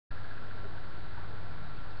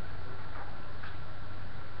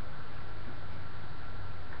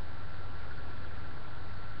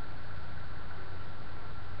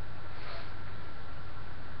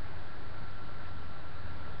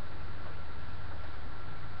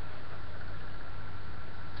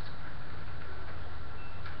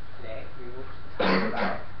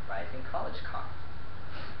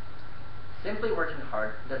Simply working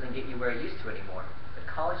hard doesn't get you where it used to anymore. The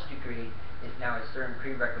college degree is now a certain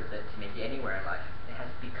prerequisite to make it anywhere in life. It has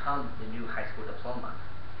become the new high school diploma.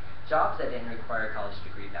 Jobs that didn't require a college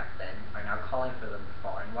degree back then are now calling for them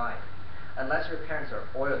far and wide. Unless your parents are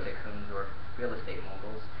oil tycoons or real estate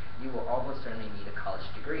moguls, you will almost certainly need a college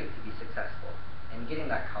degree to be successful. And getting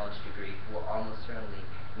that college degree will almost certainly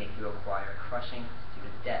make you acquire crushing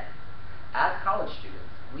student debt. As college students,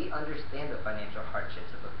 we understand the financial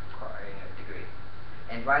hardships of acquiring a degree.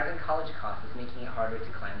 And rising college costs is making it harder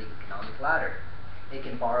to climb the economic ladder. It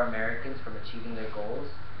can bar Americans from achieving their goals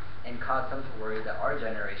and cause some to worry that our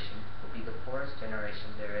generation will be the poorest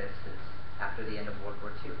generation there is since after the end of World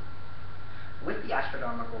War II. With the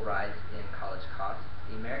astronomical rise in college costs,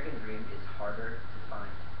 the American dream is harder to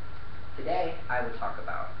find. Today, I will talk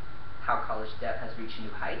about how college debt has reached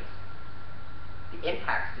new heights, the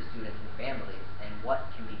impacts to students and families, and what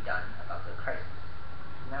can be done about the crisis.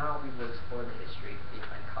 Now we will explore the history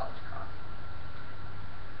behind college costs.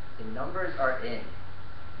 The numbers are in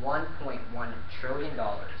 $1.1 trillion.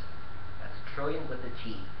 That's trillion with a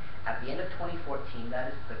T. At the end of 2014,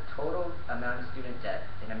 that is the total amount of student debt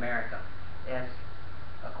in America. As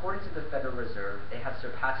according to the Federal Reserve, it has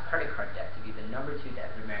surpassed credit card debt to be the #2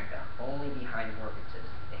 debt in America, only behind mortgages.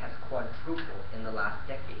 It has quadrupled in the last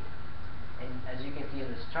decade. And as you can see in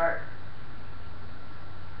this chart,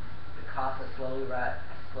 the cost has slowly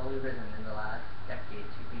risen in the last decade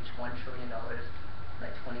to reach $1 trillion by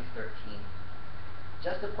 2013.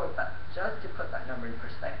 Just to put that number in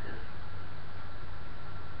perspective,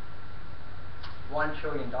 $1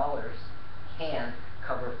 trillion can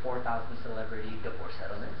cover 4,000 celebrity divorce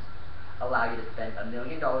settlements, allow you to spend $1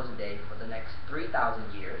 million a day for the next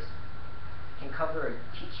 3,000 years, can cover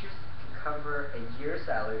a year's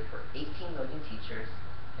salary for 18 million teachers,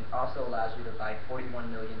 and also allows you to buy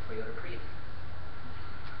 41 million Toyota Prius.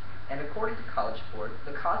 And according to College Board,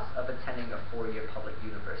 the cost of attending a 4-year public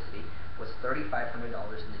university was $3,500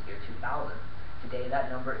 in the year 2000. Today, that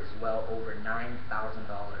number is well over $9,000.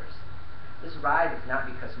 This rise is not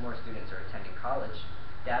because more students are attending college.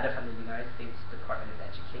 Data from the United States Department of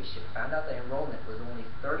Education found out that enrollment was only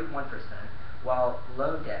 31%, while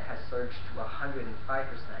loan debt has surged to 105%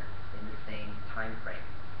 in the same time frame.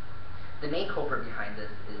 The main culprit behind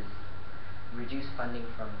this is reduced funding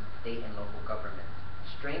from state and local governments.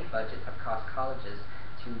 Strained budgets have caused colleges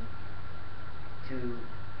to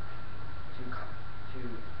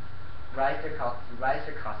rise their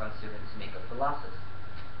costs on students to make up the losses.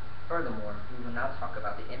 Furthermore, we will now talk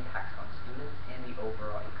about the impacts on students and the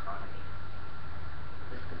overall economy.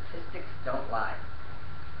 The statistics don't lie.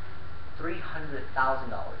 $300,000.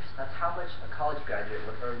 That's how much a college graduate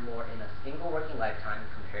would earn more in a single working lifetime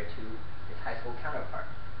compared to his high school counterpart.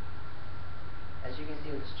 As you can see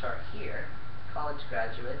in this chart here, college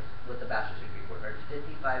graduates with a bachelor's degree would earn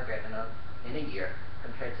 $55,000 in a year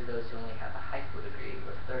compared to those who only have a high school degree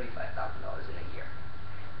with $35,000 in a year.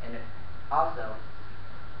 And also,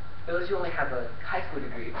 those who only have a high school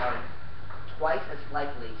degree are twice as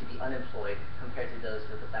likely to be unemployed compared to those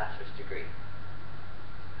with a bachelor's degree.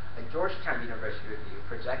 A Georgetown University review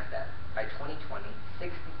projects that by 2020,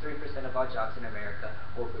 63% of all jobs in America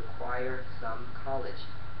will require some college.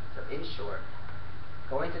 So in short,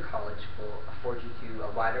 going to college will afford you to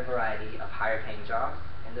a wider variety of higher paying jobs,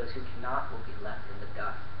 and those who cannot will be left in the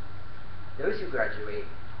dust. Those who graduate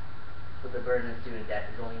with the burden of student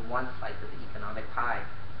debt is only one slice of the economic pie.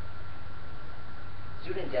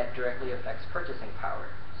 Student debt directly affects purchasing power.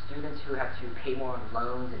 Students who have to pay more on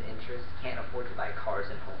loans and interest can't afford to buy cars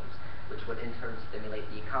and homes, which would in turn stimulate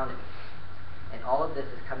the economy. And all of this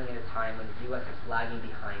is coming at a time when the U.S. is lagging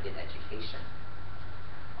behind in education.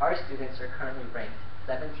 Our students are currently ranked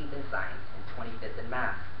 17th in science and 25th in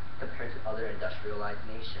math, compared to other industrialized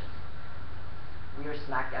nations. We are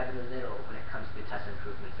smack dab in the middle when it comes to test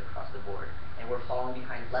improvements across the board, and we're falling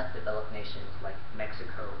behind less developed nations like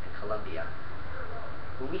Mexico and Colombia.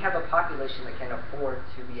 When we have a population that can afford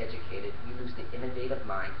to be educated, we lose the innovative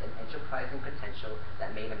minds and enterprising potential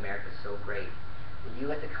that made America so great. The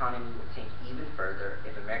U.S. economy will sink even further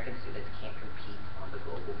if American students can't compete on the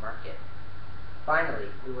global market.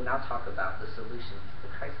 Finally, we will now talk about the solutions to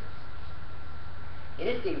the crisis. In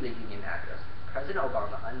his State of the Union address, President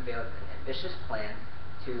Obama unveiled an ambitious plan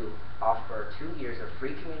to offer 2 years of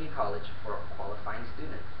free community college for qualifying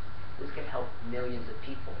students. This could help millions of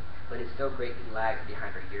people, but it still greatly lags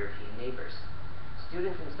behind our European neighbors.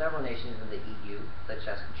 Students in several nations in the EU, such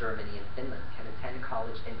as Germany and Finland, can attend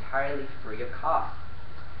college entirely free of cost.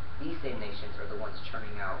 These same nations are the ones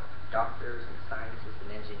churning out doctors and scientists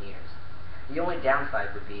and engineers. The only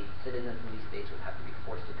downside would be citizens in these states would have to be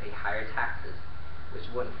forced to pay higher taxes, which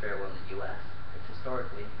wouldn't fare well in the U.S. Because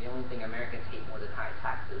historically, the only thing Americans hate more than high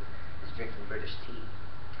taxes is drinking British tea.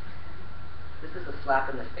 This is a slap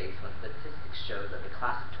in the face when statistics show that the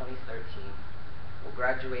class of 2013 will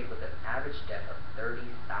graduate with an average debt of $30,000.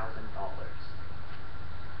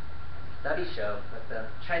 Studies show that the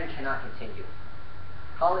trend cannot continue.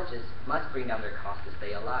 Colleges must bring down their costs to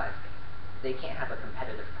stay alive. They can't have a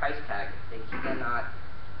competitive price tag. They cannot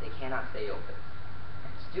stay open.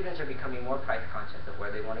 Students are becoming more price conscious of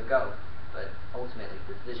where they want to go, but ultimately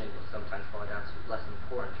the decision will sometimes fall down to less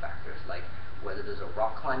important factors like whether there's a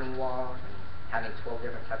rock climbing wall and having 12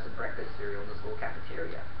 different types of breakfast cereal in the school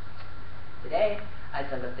cafeteria. Today, I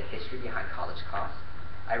summed up the history behind college costs.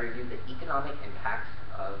 I reviewed the economic impacts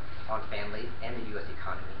on families and the U.S.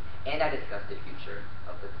 economy, and I discussed the future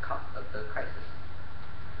of the crisis.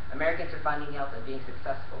 Americans are finding out that being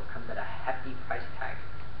successful comes at a hefty price tag.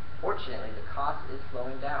 Fortunately, the cost is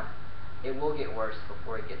slowing down. It will get worse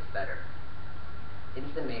before it gets better. In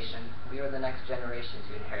summation, we are the next generation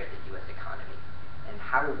to inherit the U.S. economy. And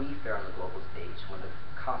how will we fare on the global stage when the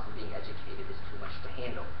cost of being educated is too much to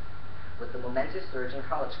handle? With the momentous surge in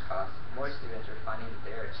college costs, more students are finding that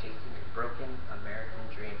they are chasing a broken